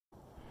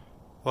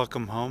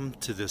Welcome home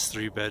to this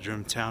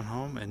 3-bedroom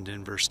townhome in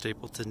Denver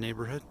Stapleton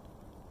neighborhood.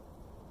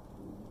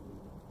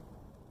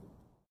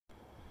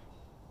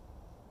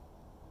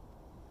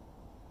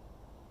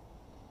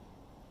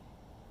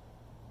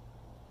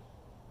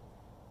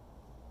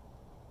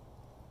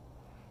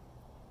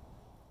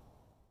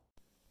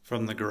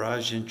 From the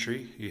garage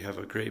entry, you have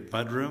a great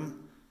mudroom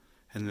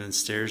and then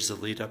stairs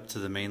that lead up to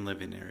the main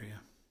living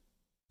area.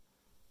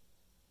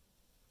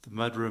 The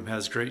mudroom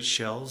has great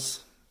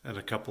shelves and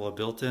a couple of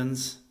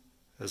built-ins,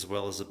 as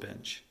well as a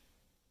bench.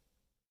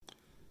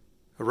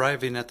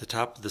 Arriving at the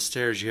top of the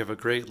stairs, you have a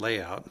great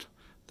layout.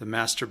 The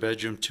master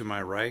bedroom to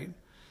my right,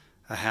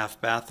 a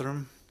half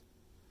bathroom.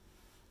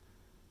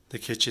 The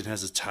kitchen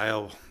has a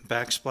tile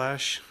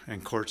backsplash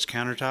and quartz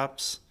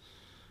countertops,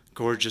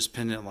 gorgeous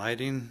pendant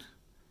lighting,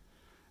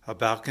 a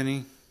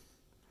balcony,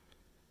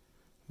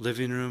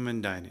 living room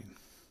and dining.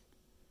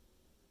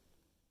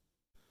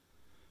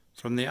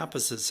 From the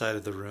opposite side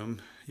of the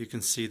room, you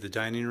can see the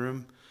dining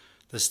room,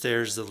 the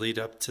stairs that lead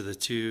up to the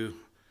 2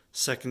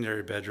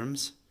 secondary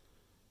bedrooms,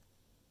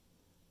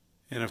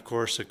 and of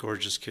course a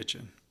gorgeous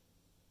kitchen.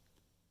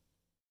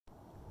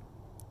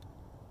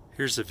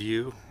 Here's a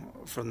view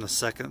from the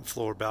 2nd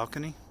floor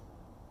balcony.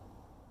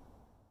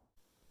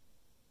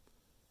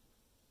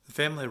 The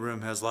family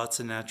room has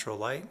lots of natural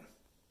light.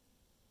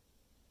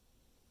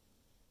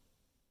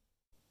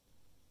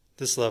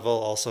 This level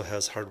also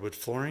has hardwood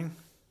flooring.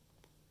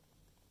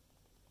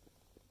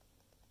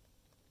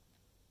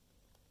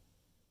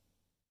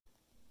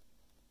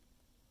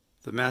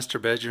 The master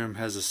bedroom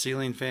has a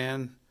ceiling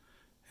fan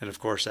and of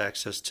course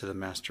access to the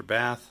master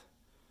bath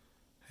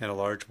and a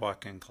large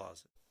walk-in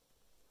closet.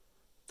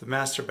 The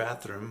master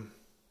bathroom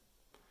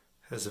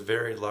has a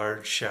very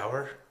large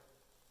shower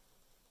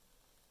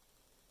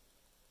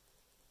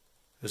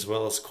as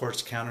well as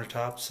quartz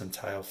countertops and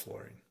tile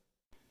flooring.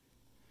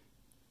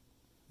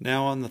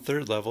 Now on the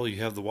 3rd level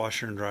you have the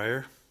washer and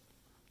dryer,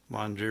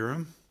 laundry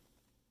room,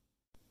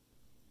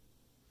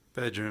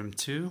 bedroom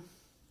 2,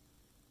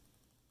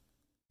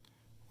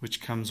 which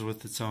comes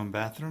with its own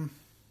bathroom,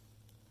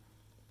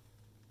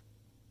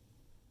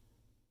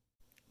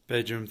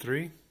 bedroom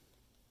 3,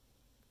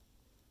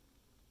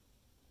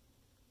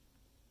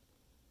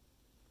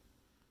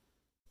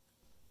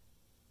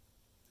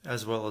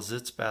 as well as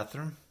its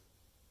bathroom.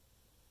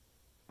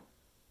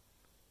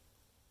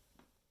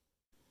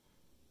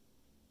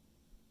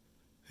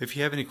 If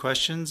you have any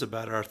questions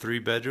about our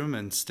 3-bedroom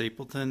in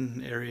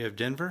Stapleton area of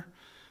Denver,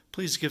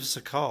 please give us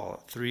a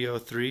call at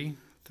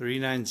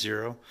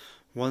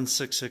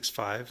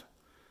 303-390-1665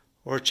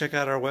 or check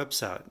out our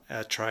website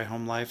at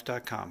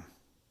tryhomelife.com.